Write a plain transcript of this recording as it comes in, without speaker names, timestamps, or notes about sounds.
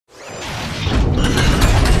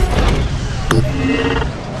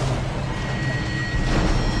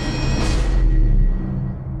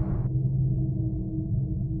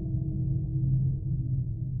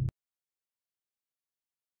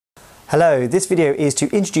Hello, this video is to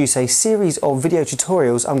introduce a series of video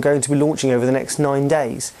tutorials I'm going to be launching over the next 9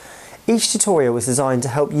 days. Each tutorial is designed to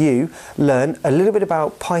help you learn a little bit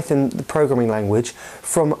about Python, the programming language,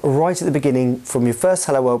 from right at the beginning, from your first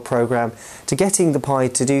Hello World program to getting the Pi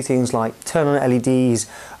to do things like turn on LEDs,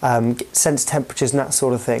 sense temperatures and that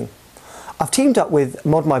sort of thing. I've teamed up with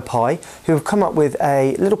ModMyPi, who have come up with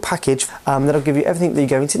a little package that'll give you everything that you're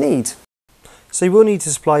going to need. So you will need to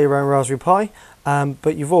supply your own Raspberry Pi,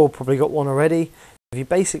 but you've all probably got one already. You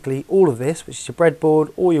basically all of this, which is your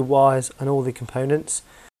breadboard, all your wires and all the components.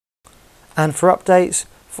 And for updates,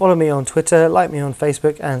 follow me on Twitter, like me on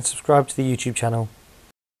Facebook and subscribe to the YouTube channel.